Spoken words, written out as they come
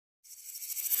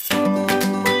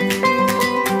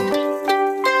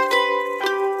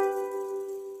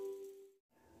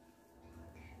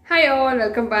all,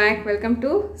 welcome back. Welcome to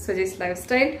Suji's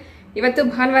Lifestyle. ಇವತ್ತು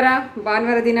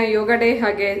ಭಾನುವಾರ ದಿನ ಯೋಗ ಡೇ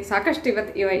ಹಾಗೆ ಸಾಕಷ್ಟು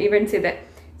ಇವೆಂಟ್ಸ್ ಇದೆ.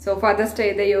 ಸೊ ಫಾದರ್ಸ್ ಡೇ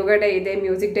ಇದೆ, ಯೋಗ ಡೇ ಇದೆ,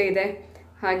 ಮ್ಯೂಸಿಕ್ ಡೇ ಇದೆ,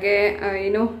 ಹಾಗೆ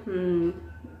ಏನು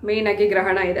ಮೇನ್ ಆಗಿ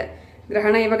ಗ್ರಹಣ ಇದೆ.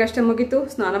 ಗ್ರಹಣ ಇವಾಗಷ್ಟೇ ಮುಗೀತು.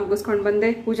 ಸ್ನಾನ ಮುಗಿಸ್ಕೊಂಡು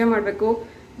ಬಂದೆ, ಪೂಜೆ ಮಾಡಬೇಕು,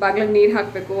 ಬಾಗಿಲಿಗೆ ನೀರು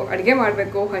ಹಾಕಬೇಕು, ಅಡುಗೆ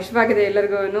ಮಾಡಬೇಕು. ಹಸಿವಾಗಿದೆ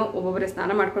ಎಲ್ಲರಿಗೂ. ಒಬ್ಬೊಬ್ಬರೇ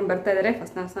ಸ್ನಾನ ಮಾಡ್ಕೊಂಡು ಬರ್ತಾ ಇದ್ದಾರೆ.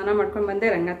 ಫಸ್ಟ್ ನಾನು ಸ್ನಾನ ಮಾಡ್ಕೊಂಡು ಬಂದೆ,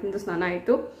 ರಂಗನಾಥಂದು ಸ್ನಾನ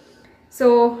ಆಯಿತು. ಸೊ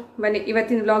ಬನ್ನಿ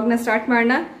ಇವತ್ತಿನ ವ್ಲಾಗ್ನ ಸ್ಟಾರ್ಟ್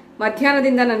ಮಾಡೋಣ.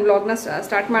 ಮಧ್ಯಾಹ್ನದಿಂದ ನಾನು ವ್ಲಾಗ್ನ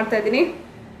ಸ್ಟಾರ್ಟ್ ಮಾಡ್ತಾ ಇದ್ದೀನಿ.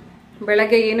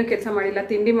 ಬೆಳಗ್ಗೆ ಏನು ಕೆಲಸ ಮಾಡಿಲ್ಲ,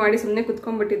 ತಿಂಡಿ ಮಾಡಿ ಸುಮ್ಮನೆ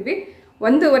ಕುತ್ಕೊಂಡ್ಬಿಟ್ಟಿದ್ವಿ.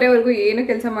 1:30ವರೆಗೂ ಏನು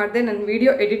ಕೆಲಸ ಮಾಡಿದೆ. ನಾನು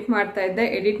ವಿಡಿಯೋ ಎಡಿಟ್ ಮಾಡ್ತಾ ಇದ್ದೆ.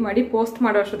 ಎಡಿಟ್ ಮಾಡಿ ಪೋಸ್ಟ್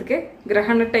ಮಾಡೋ ಅಷ್ಟೊತ್ತಿಗೆ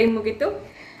ಗ್ರಹಣ ಟೈಮ್ ಮುಗೀತು.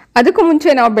 ಅದಕ್ಕೂ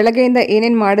ಮುಂಚೆ ನಾವು ಬೆಳಗ್ಗೆಯಿಂದ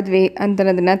ಏನೇನು ಮಾಡಿದ್ವಿ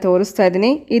ಅಂತನ್ನೋದನ್ನು ತೋರಿಸ್ತಾ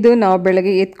ಇದ್ದೀನಿ. ಇದು ನಾವು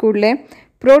ಬೆಳಗ್ಗೆ ಎದ್ದ ಕೂಡಲೇ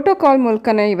ಪ್ರೋಟೋಕಾಲ್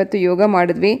ಮೂಲಕನೇ ಇವತ್ತು ಯೋಗ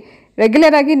ಮಾಡಿದ್ವಿ.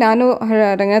 ರೆಗ್ಯುಲರ್ ಆಗಿ ನಾನು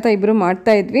ರಂಗನಾಥ ಇಬ್ಬರು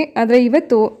ಮಾಡ್ತಾ ಇದ್ವಿ. ಆದರೆ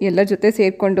ಇವತ್ತು ಎಲ್ಲರ ಜೊತೆ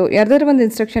ಸೇರಿಕೊಂಡು ಯಾರ್ದಾದ್ರು ಒಂದು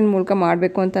ಇನ್ಸ್ಟ್ರಕ್ಷನ್ ಮೂಲಕ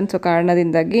ಮಾಡಬೇಕು ಅಂತ ಅನಿಸೋ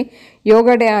ಕಾರಣದಿಂದಾಗಿ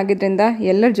ಯೋಗ ಡೇ ಆಗಿದ್ದರಿಂದ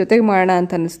ಎಲ್ಲರ ಜೊತೆಗೆ ಮಾಡೋಣ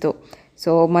ಅಂತ ಅನ್ನಿಸ್ತು.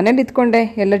 ಸೊ ಮನೇಲಿ ಇದ್ಕೊಂಡೆ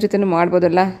ಎಲ್ಲರ ಜೊತೆನೂ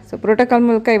ಮಾಡ್ಬೋದಲ್ಲ. ಸೊ ಪ್ರೋಟೋಕಾಲ್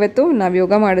ಮೂಲಕ ಇವತ್ತು ನಾವು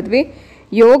ಯೋಗ ಮಾಡಿದ್ವಿ.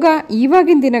 ಯೋಗ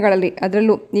ಇವಾಗಿನ ದಿನಗಳಲ್ಲಿ,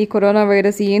 ಅದರಲ್ಲೂ ಈ ಕೊರೋನಾ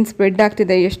ವೈರಸ್ ಏನು ಸ್ಪ್ರೆಡ್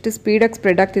ಆಗ್ತಿದೆ, ಎಷ್ಟು ಸ್ಪೀಡಾಗಿ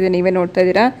ಸ್ಪ್ರೆಡ್ ಆಗ್ತಿದೆ ನೀವೇ ನೋಡ್ತಾ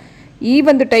ಇದ್ದೀರಾ. ಈ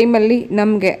ಒಂದು ಟೈಮಲ್ಲಿ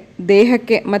ನಮಗೆ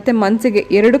ದೇಹಕ್ಕೆ ಮತ್ತು ಮನಸ್ಸಿಗೆ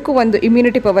ಎರಡಕ್ಕೂ ಒಂದು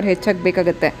ಇಮ್ಯುನಿಟಿ ಪವರ್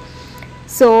ಹೆಚ್ಚಾಗಬೇಕಾಗತ್ತೆ.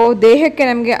 ಸೊ ದೇಹಕ್ಕೆ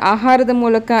ನಮಗೆ ಆಹಾರದ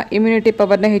ಮೂಲಕ ಇಮ್ಯುನಿಟಿ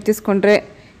ಪವರ್ನ ಹೆಚ್ಚಿಸ್ಕೊಂಡ್ರೆ,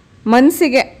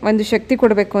 ಮನಸ್ಸಿಗೆ ಒಂದು ಶಕ್ತಿ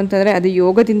ಕೊಡಬೇಕು ಅಂತಂದರೆ ಅದು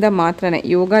ಯೋಗದಿಂದ ಮಾತ್ರನೇ,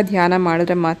 ಯೋಗ ಧ್ಯಾನ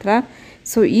ಮಾಡಿದ್ರೆ ಮಾತ್ರ.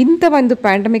 ಸೊ ಇಂಥ ಒಂದು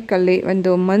ಪ್ಯಾಂಡಮಿಕ್ಕಲ್ಲಿ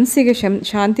ಒಂದು ಮನಸ್ಸಿಗೆ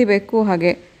ಶಾಂತಿ ಬೇಕು,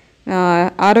 ಹಾಗೆ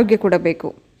ಆರೋಗ್ಯ ಕೂಡ ಬೇಕು.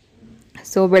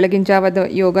 ಸೊ ಬೆಳಗಿನ ಜಾವದ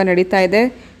ಯೋಗ ನಡೀತಾ ಇದೆ.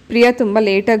 ಪ್ರಿಯಾ ತುಂಬ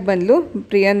ಲೇಟಾಗಿ ಬಂದಳು.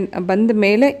 ಪ್ರಿಯಾ ಬಂದ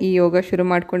ಮೇಲೆ ಈ ಯೋಗ ಶುರು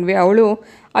ಮಾಡ್ಕೊಂಡ್ವಿ. ಅವಳು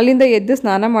ಅಲ್ಲಿಂದ ಎದ್ದು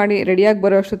ಸ್ನಾನ ಮಾಡಿ ರೆಡಿಯಾಗಿ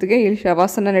ಬರೋ ಅಷ್ಟೊತ್ತಿಗೆ ಇಲ್ಲಿ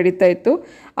ಶವಾಸನ ನಡೀತಾ ಇತ್ತು.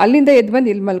 ಅಲ್ಲಿಂದ ಎದ್ದು ಬಂದು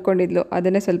ಇಲ್ಲಿ ಮಲ್ಕೊಂಡಿದ್ಲು.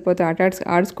 ಅದನ್ನೇ ಸ್ವಲ್ಪ ಹೊತ್ತು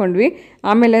ಆಡಿಸ್ಕೊಂಡ್ವಿ.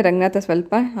 ಆಮೇಲೆ ರಂಗನಾಥ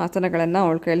ಸ್ವಲ್ಪ ಆಸನಗಳನ್ನು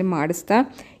ಅವಳ ಕೈಯಲ್ಲಿ ಮಾಡಿಸ್ತಾ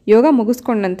ಯೋಗ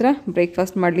ಮುಗಿಸ್ಕೊಂಡ ನಂತರ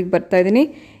ಬ್ರೇಕ್ಫಾಸ್ಟ್ ಮಾಡ್ಲಿಕ್ಕೆ ಬರ್ತಾಯಿದ್ದೀನಿ.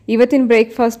 ಇವತ್ತಿನ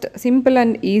ಬ್ರೇಕ್ಫಾಸ್ಟ್ ಸಿಂಪಲ್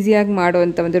ಆ್ಯಂಡ್ ಈಸಿಯಾಗಿ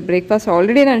ಮಾಡುವಂಥ ಒಂದು ಬ್ರೇಕ್ಫಾಸ್ಟ್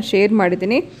ಆಲ್ರೆಡಿ ನಾನು ಶೇರ್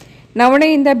ಮಾಡಿದ್ದೀನಿ.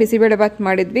 ನವಣೆಯಿಂದ ಬಿಸಿಬೇಳೆಭಾತ್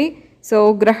ಮಾಡಿದ್ವಿ. ಸೊ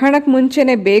ಗ್ರಹಣಕ್ಕೆ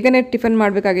ಮುಂಚೆನೇ ಬೇಗನೆ ಟಿಫನ್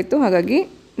ಮಾಡಬೇಕಾಗಿತ್ತು, ಹಾಗಾಗಿ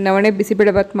ನವಣೆ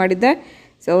ಬಿಸಿಬೇಳೆಭಾತ್ ಮಾಡಿದ್ದೆ.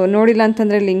 ಸೊ ನೋಡಿಲ್ಲ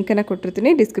ಅಂತಂದರೆ ಲಿಂಕನ್ನು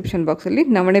ಕೊಟ್ಟಿರ್ತೀನಿ ಡಿಸ್ಕ್ರಿಪ್ಷನ್ ಬಾಕ್ಸಲ್ಲಿ.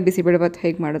 ನವಣೆ ಬಿಸಿಬೇಳೆಭಾತ್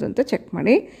ಹೇಗೆ ಮಾಡೋದು ಅಂತ ಚೆಕ್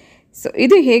ಮಾಡಿ. ಸೊ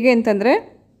ಇದು ಹೇಗೆ ಅಂತಂದರೆ,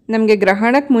 ನಮಗೆ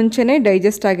ಗ್ರಹಣಕ್ಕೆ ಮುಂಚೆನೇ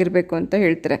ಡೈಜೆಸ್ಟ್ ಆಗಿರಬೇಕು ಅಂತ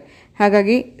ಹೇಳ್ತಾರೆ.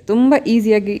 ಹಾಗಾಗಿ ತುಂಬ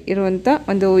ಈಸಿಯಾಗಿ ಇರುವಂಥ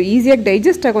ಒಂದು ಈಸಿಯಾಗಿ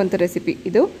ಡೈಜೆಸ್ಟ್ ಆಗುವಂಥ ರೆಸಿಪಿ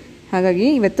ಇದು. ಹಾಗಾಗಿ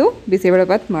ಇವತ್ತು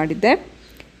ಬಿಸಿಬೇಳೆಭಾತ್ ಮಾಡಿದ್ದೆ.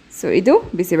 ಸೊ ಇದು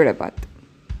ಬಿಸಿಬೇಳೆಭಾತ್.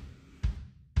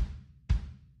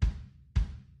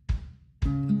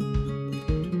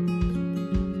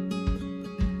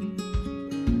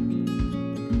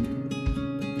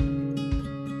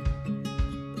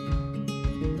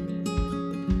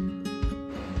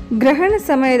 ಗ್ರಹಣ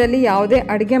ಸಮಯದಲ್ಲಿ ಯಾವುದೇ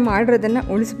ಅಡುಗೆ ಮಾಡಿರೋದನ್ನು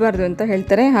ಉಳಿಸಬಾರ್ದು ಅಂತ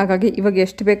ಹೇಳ್ತಾರೆ. ಹಾಗಾಗಿ ಇವಾಗ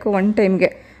ಎಷ್ಟು ಬೇಕೋ ಒನ್ ಟೈಮ್ಗೆ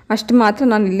ಅಷ್ಟು ಮಾತ್ರ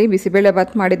ನಾನು ಇಲ್ಲಿ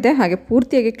ಬಿಸಿಬೇಳೆಭಾತ್ ಮಾಡಿದ್ದೆ. ಹಾಗೆ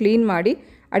ಪೂರ್ತಿಯಾಗಿ ಕ್ಲೀನ್ ಮಾಡಿ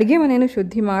ಅಡುಗೆ ಮನೆಯನ್ನು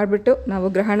ಶುದ್ಧಿ ಮಾಡಿಬಿಟ್ಟು ನಾವು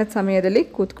ಗ್ರಹಣದ ಸಮಯದಲ್ಲಿ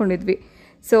ಕೂತ್ಕೊಂಡಿದ್ವಿ.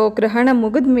 ಸೊ ಗ್ರಹಣ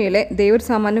ಮುಗಿದ ಮೇಲೆ ದೇವ್ರ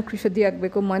ಸಾಮಾನು ಶುದ್ಧಿ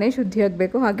ಆಗಬೇಕು, ಮನೆ ಶುದ್ಧಿ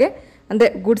ಆಗಬೇಕು, ಹಾಗೆ ಅಂದರೆ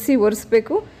ಗುಡಿಸಿ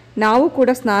ಒರೆಸ್ಬೇಕು. ನಾವು ಕೂಡ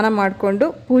ಸ್ನಾನ ಮಾಡಿಕೊಂಡು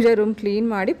ಪೂಜಾ ರೂಮ್ ಕ್ಲೀನ್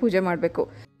ಮಾಡಿ ಪೂಜೆ ಮಾಡಬೇಕು.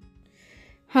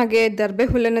 ಹಾಗೆ ದರ್ಬೆ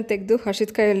ಹುಲ್ಲನ್ನು ತೆಗೆದು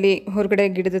ಹಸಿದ ಕೈಯಲ್ಲಿ ಹೊರಗಡೆ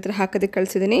ಗಿಡದ ಹತ್ರ ಹಾಕೋದಕ್ಕೆ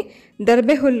ಕಳಿಸಿದ್ದೀನಿ.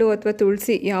 ದರ್ಬೆ ಹುಲ್ಲು ಅಥವಾ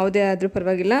ತುಳಸಿ ಯಾವುದೇ ಆದರೂ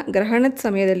ಪರವಾಗಿಲ್ಲ. ಗ್ರಹಣದ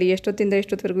ಸಮಯದಲ್ಲಿ ಎಷ್ಟೊತ್ತಿಂದ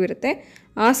ಎಷ್ಟೊತ್ತವರೆಗೂ ಇರುತ್ತೆ,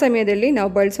 ಆ ಸಮಯದಲ್ಲಿ ನಾವು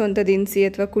ಬಳಸುವಂಥ ದಿನಸಿ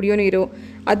ಅಥವಾ ಕುಡಿಯೋ ನೀರು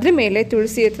ಅದ್ರ ಮೇಲೆ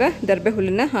ತುಳಸಿ ಅಥವಾ ದರ್ಬೆ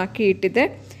ಹುಲ್ಲನ್ನು ಹಾಕಿ ಇಟ್ಟಿದ್ದೆ.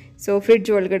 ಸೊ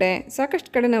ಫ್ರಿಡ್ಜ್ ಒಳಗಡೆ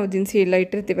ಸಾಕಷ್ಟು ಕಡೆ ನಾವು ದಿನಸಿ ಎಲ್ಲ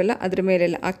ಇಟ್ಟಿರ್ತೀವಲ್ಲ, ಅದ್ರ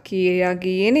ಮೇಲೆಲ್ಲ ಅಕ್ಕಿ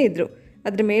ರಾಗಿ ಏನೇ ಇದ್ದರೂ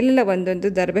ಅದ್ರ ಮೇಲೆಲ್ಲ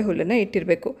ಒಂದೊಂದು ದರ್ಬೆ ಹುಲ್ಲನ್ನು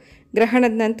ಇಟ್ಟಿರಬೇಕು.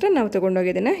 ಗ್ರಹಣದ ನಂತರ ನಾವು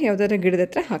ತೊಗೊಂಡೋಗಿದ್ದನ್ನು ಯಾವುದಾದ್ರೂ ಗಿಡದ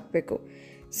ಹತ್ರ ಹಾಕಬೇಕು.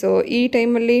 ಸೊ ಈ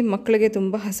ಟೈಮಲ್ಲಿ ಮಕ್ಕಳಿಗೆ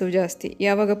ತುಂಬ ಹಸಿವು ಜಾಸ್ತಿ.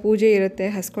 ಯಾವಾಗ ಪೂಜೆ ಇರುತ್ತೆ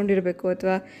ಹಸ್ಕೊಂಡಿರಬೇಕು,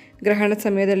 ಅಥವಾ ಗ್ರಹಣದ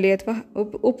ಸಮಯದಲ್ಲಿ ಅಥವಾ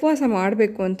ಉಪವಾಸ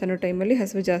ಮಾಡಬೇಕು ಅಂತನೋ ಟೈಮಲ್ಲಿ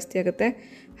ಹಸಿವು ಜಾಸ್ತಿ ಆಗುತ್ತೆ.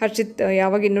 ಹರ್ಷಿತ್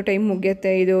ಯಾವಾಗ ಇನ್ನೂ ಟೈಮ್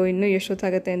ಮುಗಿಯುತ್ತೆ, ಇದು ಇನ್ನೂ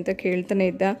ಎಷ್ಟೊತ್ತಾಗುತ್ತೆ ಅಂತ ಕೇಳ್ತಾನೆ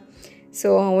ಇದ್ದ.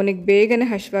 ಸೊ ಅವನಿಗೆ ಬೇಗನೆ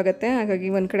ಹಸಿವಾಗುತ್ತೆ. ಹಾಗಾಗಿ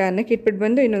ಒಂದು ಕಡೆ ಅನ್ನಕ್ಕೆ ಇಟ್ಬಿಟ್ಟು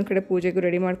ಬಂದು ಇನ್ನೊಂದು ಕಡೆ ಪೂಜೆಗೂ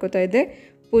ರೆಡಿ ಮಾಡ್ಕೋತಾ ಇದ್ದೆ.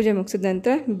 ಪೂಜೆ ಮುಗಿಸಿದ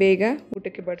ನಂತರ ಬೇಗ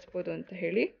ಊಟಕ್ಕೆ ಬಡಿಸ್ಬೋದು ಅಂತ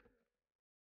ಹೇಳಿ.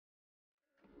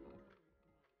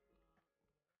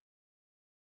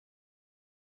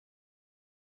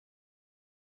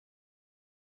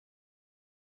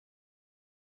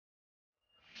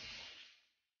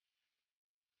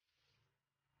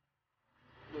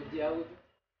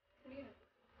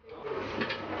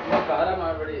 ಖಾರ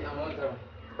ಮಾಡಬೇಡಿ, ಅಮೌಂಟ್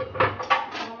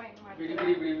ಬಿಡಿ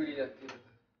ಬಿಡಿ ಬಿಡಿ ಬಿಡಿ ಜಾಸ್ತಿ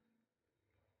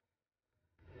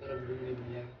ಬಿಡಿ ಬಿಡಿ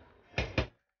ಬಿಡಿ.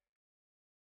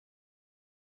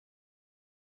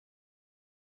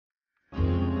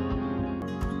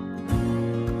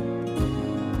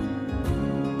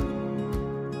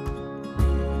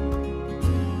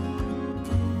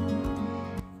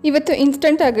 ಇವತ್ತು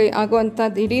ಇನ್ಸ್ಟೆಂಟಾಗಿ ಆಗುವಂಥ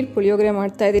ದಿಢೀರ್ ಪುಳಿಯೋಗರೆ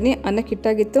ಮಾಡ್ತಾಯಿದ್ದೀನಿ. ಅನ್ನಕ್ಕೆ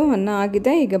ಇಟ್ಟಾಗಿತ್ತು, ಅನ್ನ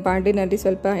ಆಗಿದೆ. ಈಗ ಬಾಂಡಿನಲ್ಲಿ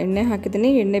ಸ್ವಲ್ಪ ಎಣ್ಣೆ ಹಾಕಿದ್ದೀನಿ.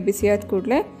 ಎಣ್ಣೆ ಬಿಸಿ ಆದ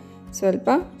ಕೂಡಲೇ ಸ್ವಲ್ಪ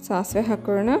ಸಾಸಿವೆ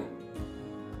ಹಾಕೊಳ್ಳೋಣ.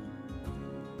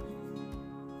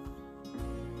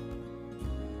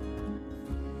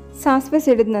 ಸಾಸಿವೆ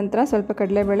ಸಿಡಿದ ನಂತರ ಸ್ವಲ್ಪ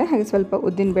ಕಡಲೆಬೇಳೆ ಹಾಗೆ ಸ್ವಲ್ಪ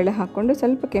ಉದ್ದಿನಬೇಳೆ ಹಾಕ್ಕೊಂಡು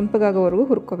ಸ್ವಲ್ಪ ಕೆಂಪಗಾಗೋವರೆಗೂ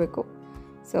ಹುರ್ಕೋಬೇಕು.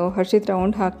 ಸೊ ಹರ್ಷಿತ್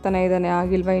ರೌಂಡ್ ಹಾಕ್ತಾನೆ ಇದ್ದಾನೆ,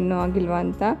 ಆಗಿಲ್ವಾ ಇನ್ನೂ ಆಗಿಲ್ವಾ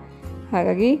ಅಂತ.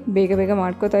 ಹಾಗಾಗಿ ಬೇಗ ಬೇಗ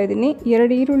ಮಾಡ್ಕೋತಾ ಇದ್ದೀನಿ.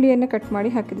 2 ಈರುಳ್ಳಿಯನ್ನು ಕಟ್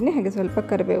ಮಾಡಿ ಹಾಕಿದ್ದೀನಿ, ಹಾಗೆ ಸ್ವಲ್ಪ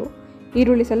ಕರಿಬೇವು.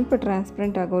 ಈರುಳ್ಳಿ ಸ್ವಲ್ಪ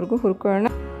ಟ್ರಾನ್ಸ್ಪರೆಂಟ್ ಆಗೋವರೆಗೂ ಹುರ್ಕೊಳ್ಳೋಣ.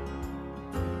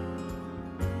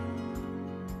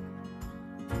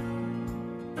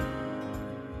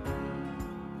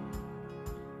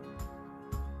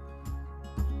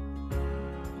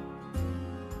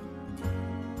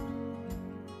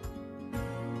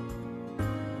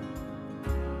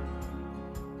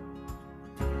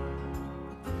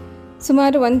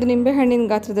 ಸುಮಾರು 1 ನಿಂಬೆಹಣ್ಣಿನ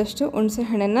ಗಾತ್ರದಷ್ಟು ಹುಣಸೆ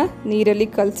ಹಣ್ಣನ್ನು ನೀರಲ್ಲಿ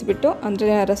ಕಲಿಸ್ಬಿಟ್ಟು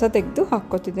ಅಂದರೆ ರಸ ತೆಗೆದು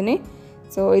ಹಾಕ್ಕೋತಿದ್ದೀನಿ.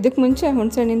 ಸೊ ಇದಕ್ಕೆ ಮುಂಚೆ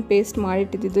ಹುಣಸೆ ಹಣ್ಣಿನ ಪೇಸ್ಟ್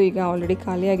ಮಾಡಿಟ್ಟಿದ್ದು ಈಗ ಆಲ್ರೆಡಿ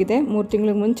ಖಾಲಿಯಾಗಿದೆ. 3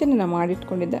 ತಿಂಗಳಿಗೆ ಮುಂಚೆ ನಾನು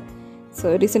ಮಾಡಿಟ್ಕೊಂಡಿದ್ದೆ. ಸೊ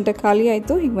ರೀಸೆಂಟಾಗಿ ಖಾಲಿ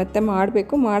ಆಯಿತು. ಈಗ ಮತ್ತೆ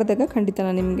ಮಾಡಬೇಕು. ಮಾಡಿದಾಗ ಖಂಡಿತ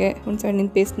ನಾನು ನಿಮಗೆ ಹುಣಸೆ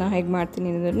ಹಣ್ಣಿನ ಪೇಸ್ಟ್ನ ಹೇಗೆ ಮಾಡ್ತೀನಿ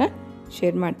ಅನ್ನೋದನ್ನು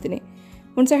ಶೇರ್ ಮಾಡ್ತೀನಿ.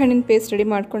 ಹುಣಸೆ ಹಣ್ಣಿನ ಪೇಸ್ಟ್ ರೆಡಿ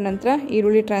ಮಾಡ್ಕೊಂಡ ನಂತರ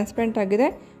ಈರುಳ್ಳಿ ಟ್ರಾನ್ಸ್ಪರೆಂಟ್ ಆಗಿದೆ.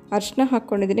 ಅರಿಶಿನ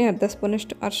ಹಾಕ್ಕೊಂಡಿದ್ದೀನಿ, ಅರ್ಧ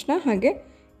ಸ್ಪೂನಷ್ಟು ಅರಿಶಿನ, ಹಾಗೆ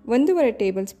 1.5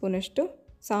 ಟೇಬಲ್ ಸ್ಪೂನಷ್ಟು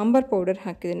ಸಾಂಬಾರು ಪೌಡರ್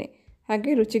ಹಾಕಿದ್ದೀನಿ.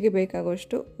 ಹಾಗೆ ರುಚಿಗೆ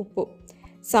ಬೇಕಾಗುವಷ್ಟು ಉಪ್ಪು.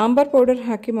 ಸಾಂಬಾರು ಪೌಡರ್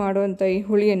ಹಾಕಿ ಮಾಡುವಂಥ ಈ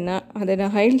ಹುಳಿಯನ್ನು ಅದನ್ನು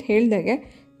ಹೇಳ್ದಾಗೆ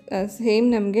ಸೇಮ್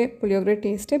ನಮಗೆ ಪುಳಿಯೋಗರೆ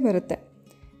ಟೇಸ್ಟೇ ಬರುತ್ತೆ.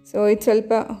 ಸೊ ಇದು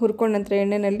ಸ್ವಲ್ಪ ಹುರ್ಕೊಂಡ ನಂತರ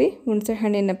ಎಣ್ಣೆಯಲ್ಲಿ ಹುಣಸೆ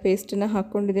ಹಣ್ಣಿನ ಪೇಸ್ಟನ್ನು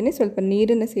ಹಾಕ್ಕೊಂಡಿದ್ದೀನಿ. ಸ್ವಲ್ಪ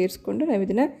ನೀರನ್ನು ಸೇರಿಸ್ಕೊಂಡು ನಾವು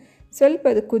ಇದನ್ನು ಸ್ವಲ್ಪ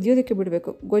ಅದು ಕುದಿಯೋದಕ್ಕೆ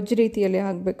ಬಿಡಬೇಕು. ಗೊಜ್ಜು ರೀತಿಯಲ್ಲಿ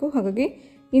ಆಗಬೇಕು. ಹಾಗಾಗಿ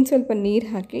ಇನ್ನು ಸ್ವಲ್ಪ ನೀರು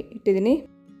ಹಾಕಿ ಇಟ್ಟಿದ್ದೀನಿ.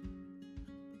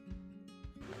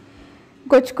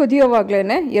 ಗೊಜ್ಜು ಕುದಿಯೋವಾಗಲೇ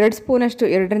 2 ಸ್ಪೂನಷ್ಟು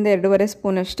 2ರಿಂದ 2.5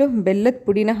 ಸ್ಪೂನಷ್ಟು ಬೆಲ್ಲದ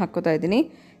ಪುಡಿನ ಹಾಕ್ಕೋತಾ ಇದ್ದೀನಿ.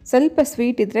 ಸ್ವಲ್ಪ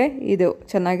ಸ್ವೀಟ್ ಇದ್ದರೆ ಇದು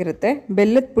ಚೆನ್ನಾಗಿರುತ್ತೆ.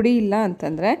 ಬೆಲ್ಲದ ಪುಡಿ ಇಲ್ಲ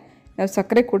ಅಂತಂದರೆ ನಾವು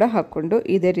ಸಕ್ಕರೆ ಕೂಡ ಹಾಕ್ಕೊಂಡು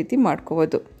ಇದೇ ರೀತಿ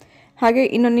ಮಾಡ್ಕೋಬೋದು. ಹಾಗೆ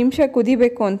ಇನ್ನೊಂದು ನಿಮಿಷ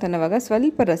ಕುದಿಬೇಕು ಅಂತನವಾಗ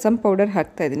ಸ್ವಲ್ಪ ರಸಮ್ ಪೌಡರ್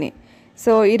ಹಾಕ್ತಾಯಿದ್ದೀನಿ.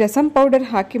 ಸೊ ಈ ರಸಮ್ ಪೌಡರ್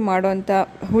ಹಾಕಿ ಮಾಡೋವಂಥ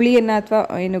ಹುಳಿಯನ್ನು ಅಥವಾ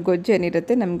ಏನು ಗೊಜ್ಜು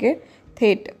ಏನಿರುತ್ತೆ ನಮಗೆ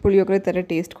ಥೇಟ್ ಪುಳಿಯೋಗರೆ ಥರ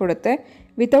ಟೇಸ್ಟ್ ಕೊಡುತ್ತೆ.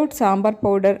 ವಿತೌಟ್ ಸಾಂಬಾರು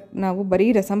ಪೌಡರ್ ನಾವು ಬರೀ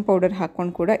ರಸಮ್ ಪೌಡರ್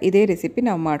ಹಾಕ್ಕೊಂಡು ಕೂಡ ಇದೇ ರೆಸಿಪಿ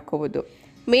ನಾವು ಮಾಡ್ಕೋಬೋದು.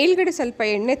 ಮೇಲ್ಗಡೆ ಸ್ವಲ್ಪ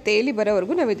ಎಣ್ಣೆ ತೇಲಿ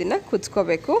ಬರೋವರೆಗೂ ನಾವು ಇದನ್ನು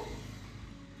ಕುದಿಸ್ಕೋಬೇಕು.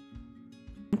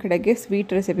 ಕಡೆಗೆ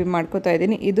ಸ್ವೀಟ್ ರೆಸಿಪಿ ಮಾಡ್ಕೋತಾ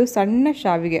ಇದ್ದೀನಿ. ಇದು ಸಣ್ಣ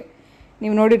ಶಾವಿಗೆ,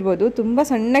 ನೀವು ನೋಡಿರ್ಬೋದು, ತುಂಬ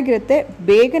ಸಣ್ಣಗಿರುತ್ತೆ.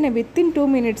 ಬೇಗನೆ ವಿತಿನ್ 2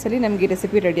 ಮಿನಿಟ್ಸಲ್ಲಿ ನಮಗೆ ಈ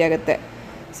ರೆಸಿಪಿ ರೆಡಿ ಆಗುತ್ತೆ.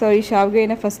 ಸೊ ಈ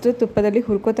ಶಾವಿಗೆಯನ್ನು ಫಸ್ಟು ತುಪ್ಪದಲ್ಲಿ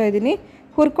ಹುರ್ಕೋತಾ ಇದ್ದೀನಿ.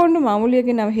 ಹುರ್ಕೊಂಡು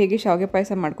ಮಾಮೂಲಿಯಾಗಿ ನಾವು ಹೇಗೆ ಶಾವಿಗೆ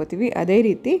ಪಾಯಸ ಮಾಡ್ಕೋತೀವಿ ಅದೇ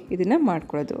ರೀತಿ ಇದನ್ನು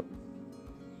ಮಾಡ್ಕೊಳ್ಳೋದು.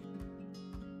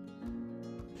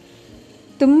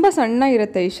 ತುಂಬ ಸಣ್ಣ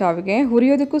ಇರುತ್ತೆ ಈ ಶಾವಿಗೆ.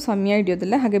 ಹುರಿಯೋದಕ್ಕೂ ಸಮಯ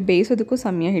ಹಿಡಿಯೋದಿಲ್ಲ, ಹಾಗೆ ಬೇಯಿಸೋದಕ್ಕೂ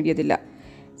ಸಮಯ ಹಿಡಿಯೋದಿಲ್ಲ.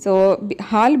 ಸೊ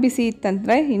ಹಾಲು ಬಿಸಿ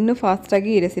ಇತ್ತಂದರೆ ಇನ್ನೂ ಫಾಸ್ಟಾಗಿ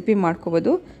ಈ ರೆಸಿಪಿ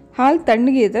ಮಾಡ್ಕೋಬೋದು. ಹಾಲು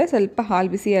ತಣ್ಣಗೆ ಇದ್ದರೆ ಸ್ವಲ್ಪ ಹಾಲು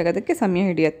ಬಿಸಿ ಆಗೋದಕ್ಕೆ ಸಮಯ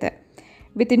ಹಿಡಿಯುತ್ತೆ.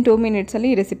 ವಿತಿನ್ 2 ಮಿನಿಟ್ಸಲ್ಲಿ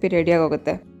ಈ ರೆಸಿಪಿ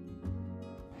ರೆಡಿಯಾಗೋಗುತ್ತೆ.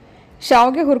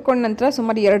 ಶಾವಿಗೆ ಹುರ್ಕೊಂಡ ನಂತರ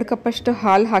ಸುಮಾರು 2 ಕಪ್ಪಷ್ಟು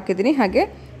ಹಾಲು ಹಾಕಿದ್ದೀನಿ. ಹಾಗೆ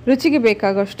ರುಚಿಗೆ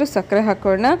ಬೇಕಾಗೋಷ್ಟು ಸಕ್ಕರೆ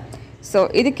ಹಾಕೋಣ. ಸೊ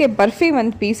ಇದಕ್ಕೆ ಬರ್ಫಿ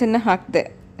 1 ಪೀಸನ್ನು ಹಾಕಿದೆ.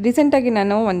 ರೀಸೆಂಟಾಗಿ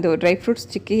ನಾನು ಒಂದು ಡ್ರೈ ಫ್ರೂಟ್ಸ್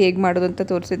ಚಿಕ್ಕಿ ಹೇಗೆ ಮಾಡೋದು ಅಂತ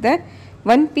ತೋರಿಸಿದ್ದೆ.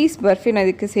 1 ಪೀಸ್ ಬರ್ಫಿನ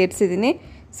ಇದಕ್ಕೆ ಸೇರಿಸಿದ್ದೀನಿ.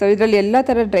 ಸೊ ಇದರಲ್ಲಿ ಎಲ್ಲ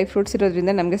ಥರ ಡ್ರೈ ಫ್ರೂಟ್ಸ್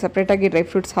ಇರೋದ್ರಿಂದ ನಮಗೆ ಸಪ್ರೇಟಾಗಿ ಡ್ರೈ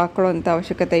ಫ್ರೂಟ್ಸ್ ಹಾಕೊಳ್ಳೋ ಅಂಥ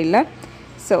ಅವಶ್ಯಕತೆ ಇಲ್ಲ.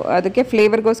 ಸೊ ಅದಕ್ಕೆ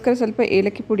ಫ್ಲೇವರ್ಗೋಸ್ಕರ ಸ್ವಲ್ಪ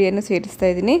ಏಲಕ್ಕಿ ಪುಡಿಯನ್ನು ಸೇರಿಸ್ತಾ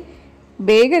ಇದ್ದೀನಿ.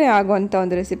 ಬೇಗನೆ ಆಗುವಂಥ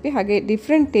ಒಂದು ರೆಸಿಪಿ, ಹಾಗೆ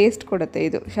ಡಿಫ್ರೆಂಟ್ ಟೇಸ್ಟ್ ಕೊಡುತ್ತೆ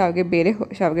ಇದು ಶಾವಿಗೆ ಬೇರೆ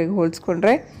ಶಾವಿಗೆಗೆ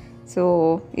ಹೋಲಿಸ್ಕೊಂಡ್ರೆ. ಸೊ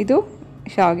ಇದು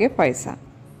ಶಾವಿಗೆ ಪಾಯಸ.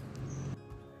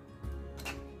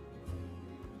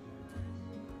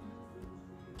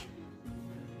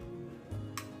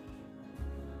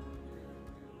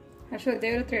 ಅಷ್ಟು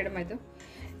ದೇವ್ರ ಹತ್ರ ಇಡಮಾಯ್ತು.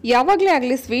 ಯಾವಾಗಲೇ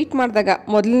ಆಗಲಿ ಸ್ವೀಟ್ ಮಾಡಿದಾಗ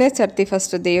ಮೊದಲನೇ ಸರ್ತಿ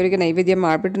ಫಸ್ಟ್ ದೇವರಿಗೆ ನೈವೇದ್ಯ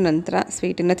ಮಾಡಿಬಿಟ್ಟು ನಂತರ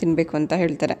ಸ್ವೀಟನ್ನು ತಿನ್ನಬೇಕು ಅಂತ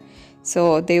ಹೇಳ್ತಾರೆ. ಸೊ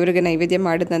ದೇವರಿಗೆ ನೈವೇದ್ಯ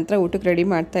ಮಾಡಿದ ನಂತರ ಊಟಕ್ಕೆ ರೆಡಿ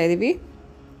ಮಾಡ್ತಾಯಿದ್ದೀವಿ.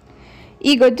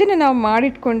 ಈ ಗೊಜ್ಜನ್ನು ನಾವು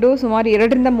ಮಾಡಿಟ್ಕೊಂಡು ಸುಮಾರು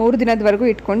 2ರಿಂದ 3 ದಿನದವರೆಗೂ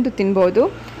ಇಟ್ಕೊಂಡು ತಿನ್ಬೋದು.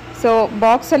 ಸೊ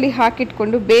ಬಾಕ್ಸಲ್ಲಿ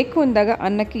ಹಾಕಿಟ್ಕೊಂಡು ಬೇಕು ಅಂದಾಗ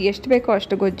ಅನ್ನಕ್ಕೆ ಎಷ್ಟು ಬೇಕೋ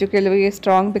ಅಷ್ಟು ಗೊಜ್ಜು, ಕೆಲವರಿಗೆ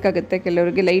ಸ್ಟ್ರಾಂಗ್ ಬೇಕಾಗುತ್ತೆ,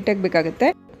 ಕೆಲವರಿಗೆ ಲೈಟಾಗಿ ಬೇಕಾಗುತ್ತೆ.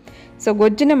 ಸೊ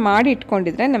ಗೊಜ್ಜನ್ನು ಮಾಡಿ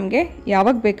ಇಟ್ಕೊಂಡಿದ್ರೆ ನಮಗೆ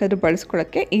ಯಾವಾಗ ಬೇಕಾದರೂ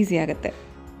ಬಳಸ್ಕೊಳ್ಳೋಕ್ಕೆ ಈಸಿ ಆಗುತ್ತೆ.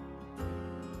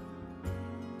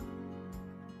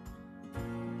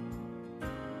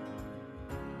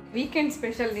 ವೀಕೆಂಡ್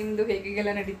ಸ್ಪೆಷಲ್ ನಿಮ್ಮದು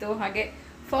ಹೇಗೆಲ್ಲ ನಡೀತು, ಹಾಗೆ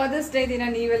ಫಾದರ್ಸ್ ಡೇ ದಿನ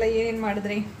ನೀವೆಲ್ಲ ಏನೇನು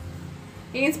ಮಾಡಿದ್ರಿ,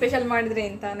 ಏನು ಸ್ಪೆಷಲ್ ಮಾಡಿದ್ರಿ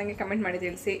ಅಂತ ನನಗೆ ಕಮೆಂಟ್ ಮಾಡಿ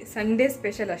ತಿಳಿಸಿ. ಸಂಡೇ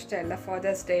ಸ್ಪೆಷಲ್ ಅಷ್ಟೇ ಅಲ್ಲ,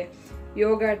 ಫಾದರ್ಸ್ ಡೇ,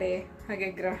 ಯೋಗ ಡೇ, ಹಾಗೆ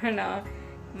ಗ್ರಹಣ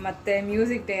ಮತ್ತು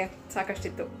ಮ್ಯೂಸಿಕ್ ಡೇ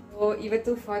ಸಾಕಷ್ಟಿತ್ತು. ಸೊ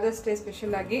ಇವತ್ತು ಫಾದರ್ಸ್ ಡೇ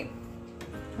ಸ್ಪೆಷಲಾಗಿ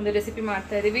ಒಂದು ರೆಸಿಪಿ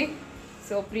ಮಾಡ್ತಾಯಿದ್ದೀವಿ.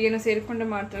 ಸೊ ಪ್ರಿಯನು ಸೇರಿಕೊಂಡು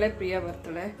ಮಾಡ್ತಾಳೆ, ಪ್ರಿಯ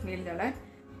ಬರ್ತಾಳೆ, ನಿಲ್ದಾಳೆ.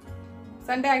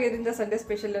 ಸಂಡೇ ಆಗಿದ್ದರಿಂದ ಸಂಡೇ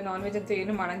ಸ್ಪೆಷಲ್ ನಾನ್ ವೆಜ್ ಅಂತೂ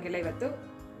ಏನೂ ಮಾಡೋಂಗಿಲ್ಲ. ಇವತ್ತು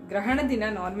ಗ್ರಹಣ ದಿನ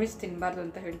ನಾನ್ ವೆಜ್ ತಿನ್ನಬಾರ್ದು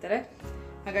ಅಂತ ಹೇಳ್ತಾರೆ.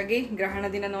 ಹಾಗಾಗಿ ಗ್ರಹಣ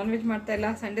ದಿನ ನಾನ್ ವೆಜ್ ಮಾಡ್ತಾ ಇಲ್ಲ,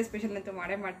 ಸಂಡೇ ಸ್ಪೆಷಲ್ ಅಂತೂ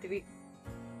ಮಾಡೇ ಮಾಡ್ತೀವಿ.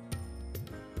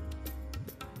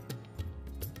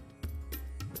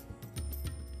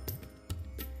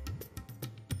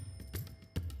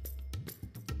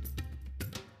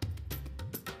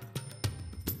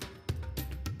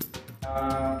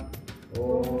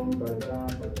 ಓಂ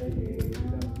ಪ್ರಜಾಪತಯೇ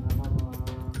ನಮಃ.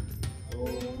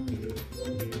 ಓಂ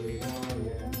ವಿಶ್ವದೇವಾಯ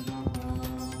ನಮಃ.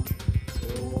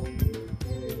 ಓಂ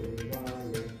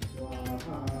ವಿಶ್ವದೇವಾಯ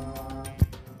ಸ್ವಾಹಾ.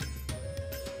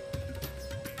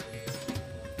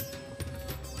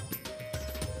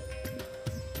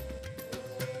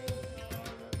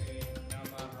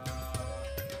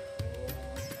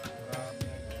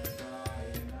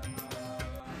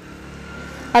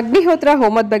 ಅಗ್ನಿಹೋತ್ರ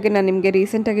ಹೋಮದ ಬಗ್ಗೆ ನಾನು ನಿಮಗೆ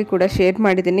ರೀಸೆಂಟಾಗಿ ಕೂಡ ಶೇರ್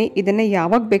ಮಾಡಿದ್ದೀನಿ. ಇದನ್ನು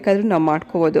ಯಾವಾಗ ಬೇಕಾದರೂ ನಾವು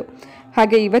ಮಾಡ್ಕೋಬೋದು.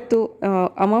 ಹಾಗೆ ಇವತ್ತು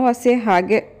ಅಮಾವಾಸ್ಯೆ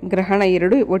ಹಾಗೆ ಗ್ರಹಣ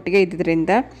ಎರಡೂ ಒಟ್ಟಿಗೆ ಇದ್ದಿದ್ದರಿಂದ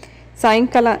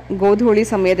ಸಾಯಂಕಾಲ ಗೋಧೂಳಿ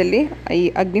ಸಮಯದಲ್ಲಿ ಈ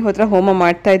ಅಗ್ನಿಹೋತ್ರ ಹೋಮ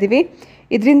ಮಾಡ್ತಾ ಇದ್ದೀವಿ.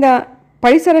 ಇದರಿಂದ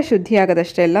ಪರಿಸರ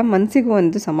ಶುದ್ಧಿಯಾಗೋದಷ್ಟೇ ಅಲ್ಲ, ಮನಸ್ಸಿಗೂ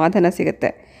ಒಂದು ಸಮಾಧಾನ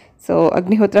ಸಿಗುತ್ತೆ. ಸೊ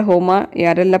ಅಗ್ನಿಹೋತ್ರ ಹೋಮ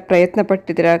ಯಾರೆಲ್ಲ ಪ್ರಯತ್ನ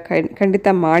ಪಟ್ಟಿದ್ದೀರಾ ಖಂಡಿತ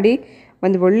ಮಾಡಿ.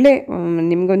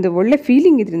 ನಿಮಗೊಂದು ಒಳ್ಳೆ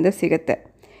ಫೀಲಿಂಗ್ ಇದರಿಂದ ಸಿಗುತ್ತೆ.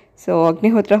 ಸೊ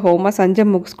ಅಗ್ನಿಹೋತ್ರ ಹೋಮ ಸಂಜೆ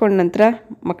ಮುಗಿಸ್ಕೊಂಡ ನಂತರ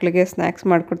ಮಕ್ಕಳಿಗೆ ಸ್ನ್ಯಾಕ್ಸ್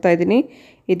ಮಾಡಿಕೊಡ್ತಾ ಇದ್ದೀನಿ.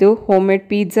 ಇದು ಹೋಮ್ ಮೇಡ್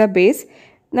ಪಿಜ್ಜಾ ಬೇಸ್.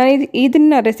 ನಾನು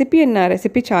ಇದನ್ನು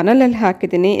ರೆಸಿಪಿ ಚಾನಲಲ್ಲಿ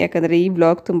ಹಾಕಿದ್ದೀನಿ, ಯಾಕಂದರೆ ಈ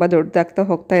ವ್ಲಾಗ್ ತುಂಬ ದೊಡ್ಡದಾಗ್ತಾ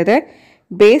ಹೋಗ್ತಾ ಇದೆ.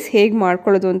 ಬೇಸ್ ಹೇಗೆ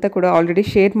ಮಾಡ್ಕೊಳ್ಳೋದು ಅಂತ ಕೂಡ ಆಲ್ರೆಡಿ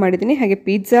ಶೇರ್ ಮಾಡಿದ್ದೀನಿ. ಹಾಗೆ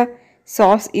ಪಿಜ್ಜಾ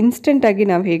ಸಾಸ್ ಇನ್ಸ್ಟೆಂಟಾಗಿ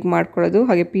ನಾವು ಹೇಗೆ ಮಾಡ್ಕೊಳ್ಳೋದು,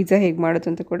 ಹಾಗೆ ಪಿಜ್ಜಾ ಹೇಗೆ ಮಾಡೋದು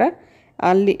ಅಂತ ಕೂಡ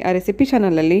ಅಲ್ಲಿ ಆ ರೆಸಿಪಿ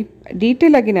ಚಾನಲಲ್ಲಿ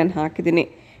ಡೀಟೇಲಾಗಿ ನಾನು ಹಾಕಿದ್ದೀನಿ.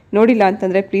 ನೋಡಿಲ್ಲ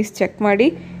ಅಂತಂದರೆ ಪ್ಲೀಸ್ ಚೆಕ್ ಮಾಡಿ.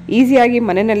 ಈಸಿಯಾಗಿ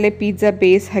ಮನೆಯಲ್ಲೇ ಪಿಜ್ಜಾ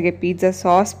ಬೇಸ್ ಹಾಗೆ ಪಿಜ್ಜಾ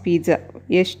ಸಾಸ್, ಪಿಜ್ಜಾ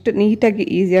ಎಷ್ಟು ನೀಟಾಗಿ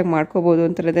ಈಸಿಯಾಗಿ ಮಾಡ್ಕೋಬೋದು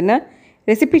ಅಂತಿರೋದನ್ನು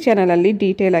ರೆಸಿಪಿ ಚಾನಲಲ್ಲಿ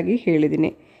ಡೀಟೇಲಾಗಿ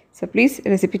ಹೇಳಿದ್ದೀನಿ. ಸೊ ಪ್ಲೀಸ್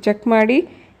ರೆಸಿಪಿ ಚೆಕ್ ಮಾಡಿ.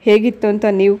 ಹೇಗಿತ್ತು ಅಂತ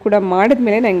ನೀವು ಕೂಡ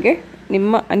ಮಾಡಿದ್ಮೇಲೆ ನನಗೆ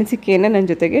ನಿಮ್ಮ ಅನಿಸಿಕೆಯನ್ನು ನನ್ನ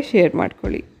ಜೊತೆಗೆ ಶೇರ್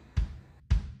ಮಾಡ್ಕೊಳ್ಳಿ.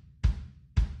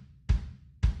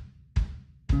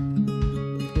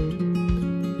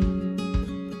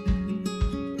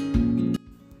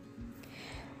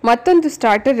 ಮತ್ತೊಂದು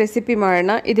ಸ್ಟಾರ್ಟರ್ ರೆಸಿಪಿ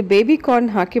ಮಾಡೋಣ. ಇದು ಬೇಬಿ ಕಾರ್ನ್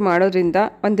ಹಾಕಿ ಮಾಡೋದ್ರಿಂದ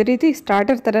ಒಂದು ರೀತಿ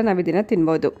ಸ್ಟಾರ್ಟರ್ ಥರ ನಾವು ಇದನ್ನು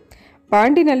ತಿನ್ಬೋದು.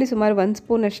 ಬಾಂಡಿನಲ್ಲಿ ಸುಮಾರು 1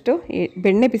 ಸ್ಪೂನಷ್ಟು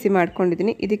ಬೆಣ್ಣೆ ಬಿಸಿ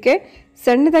ಮಾಡ್ಕೊಂಡಿದ್ದೀನಿ. ಇದಕ್ಕೆ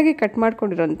ಸಣ್ಣದಾಗಿ ಕಟ್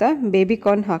ಮಾಡ್ಕೊಂಡಿರೋಂಥ ಬೇಬಿ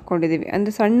ಕಾರ್ನ್ ಹಾಕ್ಕೊಂಡಿದ್ದೀವಿ.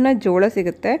 ಅಂದರೆ ಸಣ್ಣ ಜೋಳ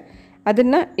ಸಿಗುತ್ತೆ,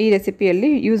 ಅದನ್ನು ಈ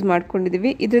ರೆಸಿಪಿಯಲ್ಲಿ ಯೂಸ್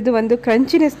ಮಾಡ್ಕೊಂಡಿದ್ದೀವಿ. ಇದ್ರದ್ದು ಒಂದು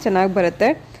ಕ್ರಂಚಿನೆಸ್ ಚೆನ್ನಾಗಿ ಬರುತ್ತೆ.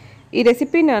 ಈ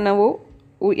ರೆಸಿಪಿನ ನಾವು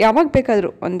ಯಾವಾಗ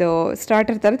ಬೇಕಾದರೂ ಒಂದು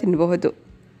ಸ್ಟಾರ್ಟರ್ ಥರ ತಿನ್ನಬಹುದು.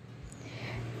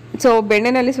 ಸೊ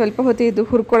ಬೆಣ್ಣೆನಲ್ಲಿ ಸ್ವಲ್ಪ ಹೊತ್ತು ಇದು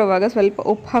ಹುರ್ಕೊಳ್ಳುವಾಗ ಸ್ವಲ್ಪ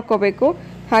ಉಪ್ಪು ಹಾಕ್ಕೋಬೇಕು.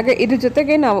 ಹಾಗೆ ಇದ್ರ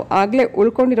ಜೊತೆಗೆ ನಾವು ಆಗಲೇ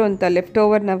ಉಳ್ಕೊಂಡಿರೋಂಥ ಲೆಫ್ಟ್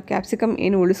ಓವರ್ ನಾವು ಕ್ಯಾಪ್ಸಿಕಮ್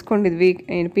ಏನು ಉಳಿಸ್ಕೊಂಡಿದ್ವಿ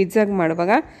ಪಿಜ್ಜಾಗೆ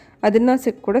ಮಾಡುವಾಗ ಅದನ್ನು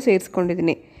ಕೂಡ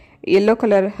ಸೇರಿಸ್ಕೊಂಡಿದ್ದೀನಿ. ಯೆಲ್ಲೋ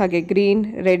ಕಲರ್ ಹಾಗೆ ಗ್ರೀನ್,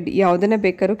 ರೆಡ್ ಯಾವುದನ್ನೇ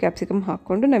ಬೇಕಾದ್ರೂ ಕ್ಯಾಪ್ಸಿಕಮ್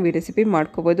ಹಾಕ್ಕೊಂಡು ನಾವು ಈ ರೆಸಿಪಿ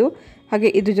ಮಾಡ್ಕೋಬೋದು. ಹಾಗೆ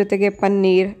ಇದ್ರ ಜೊತೆಗೆ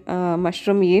ಪನ್ನೀರ್,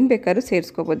 ಮಶ್ರೂಮ್ ಏನು ಬೇಕಾದ್ರೂ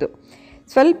ಸೇರಿಸ್ಕೋಬೋದು.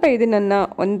 ಸ್ವಲ್ಪ ಇದು ನನ್ನ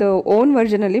ಒಂದು ಓನ್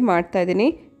ವರ್ಷನಲ್ಲಿ ಮಾಡ್ತಾಯಿದ್ದೀನಿ.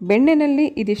 ಬೆಣ್ಣೆನಲ್ಲಿ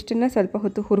ಇದಿಷ್ಟನ್ನು ಸ್ವಲ್ಪ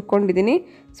ಹೊತ್ತು ಹುರ್ಕೊಂಡಿದ್ದೀನಿ.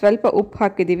 ಸ್ವಲ್ಪ ಉಪ್ಪು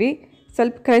ಹಾಕಿದ್ದೀವಿ.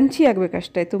 ಸ್ವಲ್ಪ ಕ್ರಂಚಿ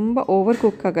ಆಗಬೇಕಷ್ಟೇ, ತುಂಬ ಓವರ್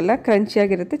ಕುಕ್ ಆಗೋಲ್ಲ,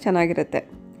 ಕ್ರಂಚಿಯಾಗಿರುತ್ತೆ, ಚೆನ್ನಾಗಿರುತ್ತೆ.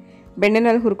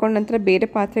 ಬೆಣ್ಣೆನಲ್ಲಿ ಹುರ್ಕೊಂಡ ನಂತರ ಬೇರೆ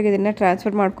ಪಾತ್ರೆಗೆ ಇದನ್ನು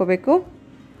ಟ್ರಾನ್ಸ್ಫರ್ ಮಾಡ್ಕೋಬೇಕು.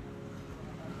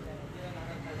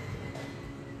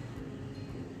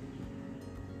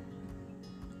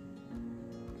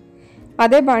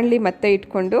 ಅದೇ ಬಾಣಲಿ ಮತ್ತೆ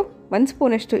ಇಟ್ಕೊಂಡು 1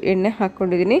 ಸ್ಪೂನಷ್ಟು ಎಣ್ಣೆ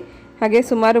ಹಾಕ್ಕೊಂಡಿದ್ದೀನಿ. ಹಾಗೆ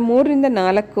ಸುಮಾರು 3ರಿಂದ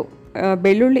 4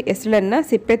 ಬೆಳ್ಳುಳ್ಳಿ ಎಸಳನ್ನು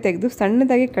ಸಿಪ್ಪೆ ತೆಗೆದು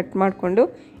ಸಣ್ಣದಾಗಿ ಕಟ್ ಮಾಡಿಕೊಂಡು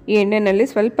ಈ ಎಣ್ಣೆಯಲ್ಲಿ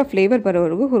ಸ್ವಲ್ಪ ಫ್ಲೇವರ್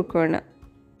ಬರೋವರೆಗೂ ಹುರ್ಕೊಳ್ಳೋಣ.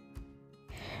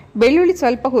 ಬೆಳ್ಳುಳ್ಳಿ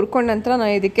ಸ್ವಲ್ಪ ಹುರ್ಕೊಂಡ ನಂತರ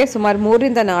ನಾನು ಇದಕ್ಕೆ ಸುಮಾರು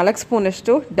 3ರಿಂದ 4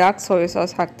 ಸ್ಪೂನಷ್ಟು ಡಾರ್ಕ್ ಸೋಯಾ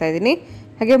ಸಾಸ್ ಹಾಕ್ತಾಯಿದ್ದೀನಿ.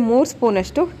 ಹಾಗೆ 3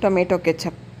 ಸ್ಪೂನಷ್ಟು ಟೊಮೆಟೊ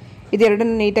ಕೆಚಪ್,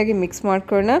 ಇದೆರಡನ್ನು ನೀಟಾಗಿ ಮಿಕ್ಸ್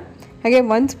ಮಾಡ್ಕೊಳ್ಳೋಣ. ಹಾಗೆ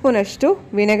 1 ಸ್ಪೂನಷ್ಟು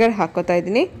ವಿನೆಗರ್ ಹಾಕ್ಕೋತಾ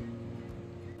ಇದ್ದೀನಿ.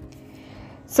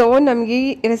 ಸೊ ನಮಗೆ ಈ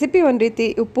ರೆಸಿಪಿ ಒಂದು ರೀತಿ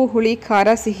ಉಪ್ಪು, ಹುಳಿ, ಖಾರ,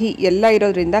 ಸಿಹಿ ಎಲ್ಲ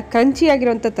ಇರೋದ್ರಿಂದ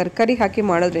ಕ್ರಂಚಿಯಾಗಿರೋಂಥ ತರಕಾರಿ ಹಾಕಿ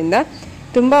ಮಾಡೋದ್ರಿಂದ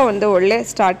ತುಂಬ ಒಂದು ಒಳ್ಳೆ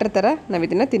ಸ್ಟಾರ್ಟರ್ ಥರ ನಾವು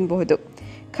ಇದನ್ನು ತಿನ್ನಬಹುದು.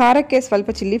 ಖಾರಕ್ಕೆ ಸ್ವಲ್ಪ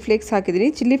ಚಿಲ್ಲಿ ಫ್ಲೇಕ್ಸ್ ಹಾಕಿದ್ದೀನಿ.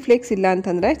 ಚಿಲ್ಲಿ ಫ್ಲೇಕ್ಸ್ ಇಲ್ಲ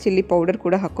ಅಂತಂದರೆ ಚಿಲ್ಲಿ ಪೌಡರ್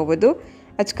ಕೂಡ ಹಾಕ್ಕೋಬೋದು.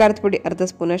 ಅಚ್ಕಾರದ ಪುಡಿ ಅರ್ಧ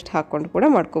ಸ್ಪೂನಷ್ಟು ಹಾಕ್ಕೊಂಡು ಕೂಡ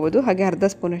ಮಾಡ್ಕೋಬೋದು. ಹಾಗೆ ಅರ್ಧ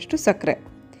ಸ್ಪೂನಷ್ಟು ಸಕ್ಕರೆ.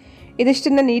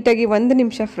 ಇದಿಷ್ಟನ್ನು ನೀಟಾಗಿ 1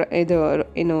 ನಿಮಿಷ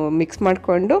ಮಿಕ್ಸ್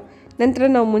ಮಾಡಿಕೊಂಡು ನಂತರ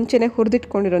ನಾವು ಮುಂಚೆನೇ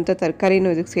ಹುರಿದಿಟ್ಕೊಂಡಿರೋಂಥ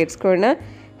ತರಕಾರಿನೂ ಇದಕ್ಕೆ ಸೇರಿಸ್ಕೊಳ್ಳೋಣ.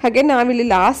 ಹಾಗೆ ನಾವಿಲ್ಲಿ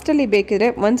ಲಾಸ್ಟಲ್ಲಿ ಬೇಕಿದ್ರೆ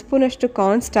 1 ಸ್ಪೂನಷ್ಟು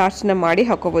ಕಾರ್ನ್ ಸ್ಟಾರ್ಚ್ನ ಮಾಡಿ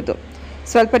ಹಾಕೋಬೋದು.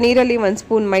 ಸ್ವಲ್ಪ ನೀರಲ್ಲಿ 1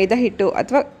 ಸ್ಪೂನ್ ಮೈದಾ ಹಿಟ್ಟು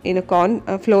ಅಥವಾ ಕಾರ್ನ್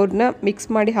ಫ್ಲೋರ್ನ ಮಿಕ್ಸ್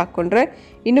ಮಾಡಿ ಹಾಕ್ಕೊಂಡ್ರೆ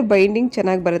ಇನ್ನೂ ಬೈಂಡಿಂಗ್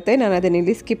ಚೆನ್ನಾಗಿ ಬರುತ್ತೆ. ನಾನು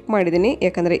ಅದನ್ನಿಲ್ಲಿ ಸ್ಕಿಪ್ ಮಾಡಿದ್ದೀನಿ,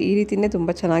 ಯಾಕಂದರೆ ಈ ರೀತಿಯೇ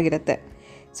ತುಂಬ ಚೆನ್ನಾಗಿರುತ್ತೆ.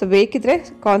 ಸೊ ಬೇಕಿದ್ರೆ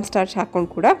ಕಾರ್ನ್ ಸ್ಟಾರ್ಚ್ ಹಾಕ್ಕೊಂಡು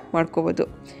ಕೂಡ ಮಾಡ್ಕೋಬೋದು.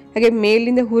 ಹಾಗೆ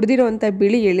ಮೇಲಿಂದ ಹುರಿದಿರೋವಂಥ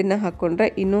ಬಿಳಿ ಎಳ್ಳನ್ನು ಹಾಕ್ಕೊಂಡ್ರೆ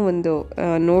ಇನ್ನೂ ಒಂದು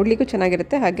ನೋಡಲಿಕ್ಕೂ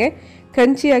ಚೆನ್ನಾಗಿರುತ್ತೆ. ಹಾಗೆ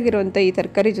ಕ್ರಂಚಿಯಾಗಿರುವಂಥ ಈ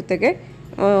ತರಕಾರಿ ಜೊತೆಗೆ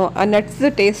ಆ ನಟ್ಸ್ದು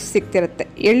ಟೇಸ್ಟ್ ಸಿಗ್ತಿರುತ್ತೆ,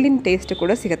 ಎಳ್ಳಿನ ಟೇಸ್ಟ್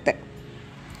ಕೂಡ ಸಿಗುತ್ತೆ.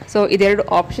 ಸೊ ಇದೆರಡು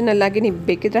ಆಪ್ಷನಲ್ಲಾಗಿ ನೀವು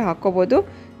ಬೇಕಿದ್ರೆ ಹಾಕ್ಕೋಬೋದು,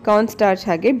 ಕಾರ್ನ್ ಸ್ಟಾರ್ಚ್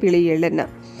ಹಾಗೆ ಬಿಳಿ ಎಳ್ಳನ್ನು.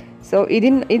 ಸೊ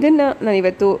ಇದನ್ನು ನಾನು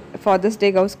ಇವತ್ತು ಫಾದರ್ಸ್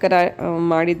ಡೇಗೋಸ್ಕರ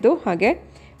ಮಾಡಿದ್ದು. ಹಾಗೆ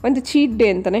ಒಂದು ಚೀಟ್ ಡೇ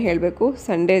ಅಂತಲೇ ಹೇಳಬೇಕು.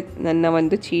 ಸಂಡೇ ನನ್ನ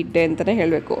ಒಂದು ಚೀಟ್ ಡೇ ಅಂತಲೇ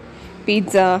ಹೇಳಬೇಕು.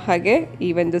 ಪಿಜ್ಜಾ ಹಾಗೆ ಈ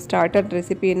ಒಂದು ಸ್ಟಾರ್ಟರ್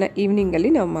ರೆಸಿಪಿಯನ್ನು ಈವ್ನಿಂಗಲ್ಲಿ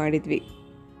ನಾವು ಮಾಡಿದ್ವಿ.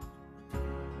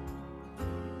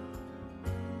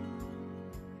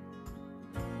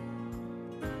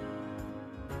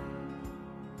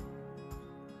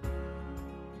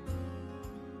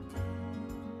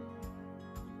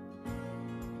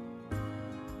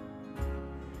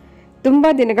 ತುಂಬ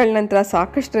ದಿನಗಳ ನಂತರ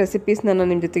ಸಾಕಷ್ಟು ರೆಸಿಪೀಸ್ ನಾನು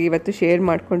ನಿಮ್ಮ ಜೊತೆಗೆ ಇವತ್ತು ಶೇರ್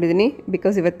ಮಾಡ್ಕೊಂಡಿದ್ದೀನಿ.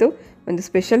 ಬಿಕಾಸ್ ಇವತ್ತು ಒಂದು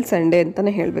ಸ್ಪೆಷಲ್ ಸಂಡೇ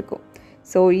ಅಂತಲೇ ಹೇಳಬೇಕು.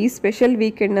 ಸೊ ಈ ಸ್ಪೆಷಲ್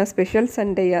ವೀಕೆಂಡ್ನ ಸ್ಪೆಷಲ್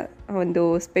ಸಂಡೇಯ ಒಂದು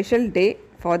ಸ್ಪೆಷಲ್ ಡೇ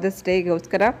ಫಾದರ್ಸ್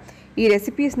ಡೇಗೋಸ್ಕರ ಈ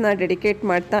ರೆಸಿಪೀಸ್ನ ಡೆಡಿಕೇಟ್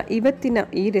ಮಾಡ್ತಾ ಇವತ್ತಿನ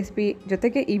ಈ ರೆಸಿಪಿ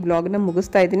ಜೊತೆಗೆ ಈ ವ್ಲಾಗ್ನ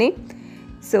ಮುಗಿಸ್ತಾ ಇದ್ದೀನಿ.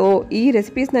 ಸೊ ಈ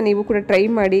ರೆಸಿಪೀಸ್ನ ನೀವು ಕೂಡ ಟ್ರೈ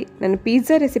ಮಾಡಿ. ನನ್ನ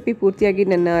ಪಿಜ್ಜಾ ರೆಸಿಪಿ ಪೂರ್ತಿಯಾಗಿ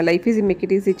ನನ್ನ life easy make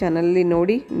it easy ಚಾನಲಲ್ಲಿ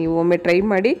ನೋಡಿ ನೀವು ಒಮ್ಮೆ ಟ್ರೈ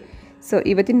ಮಾಡಿ. ಸೊ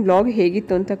ಇವತ್ತಿನ ಬ್ಲಾಗ್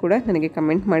ಹೇಗಿತ್ತು ಅಂತ ಕೂಡ ನನಗೆ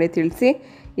ಕಮೆಂಟ್ ಮಾಡಿ ತಿಳಿಸಿ.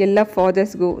 ಎಲ್ಲ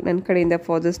ಫಾದರ್ಸ್ಗೂ ನನ್ನ ಕಡೆಯಿಂದ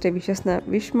ಫಾದರ್ಸ್ ಡೇ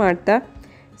ವಿಶ್ ಮಾಡ್ತಾ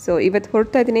ಸೊ ಇವತ್ತು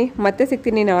ಹೊರಡ್ತಾ ಇದ್ದೀನಿ. ಮತ್ತೆ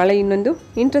ಸಿಗ್ತೀನಿ ನಾಳೆ ಇನ್ನೊಂದು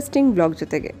ಇಂಟ್ರೆಸ್ಟಿಂಗ್ ಬ್ಲಾಗ್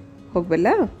ಜೊತೆಗೆ. ಹೋಗ್ಬಲ್ಲ.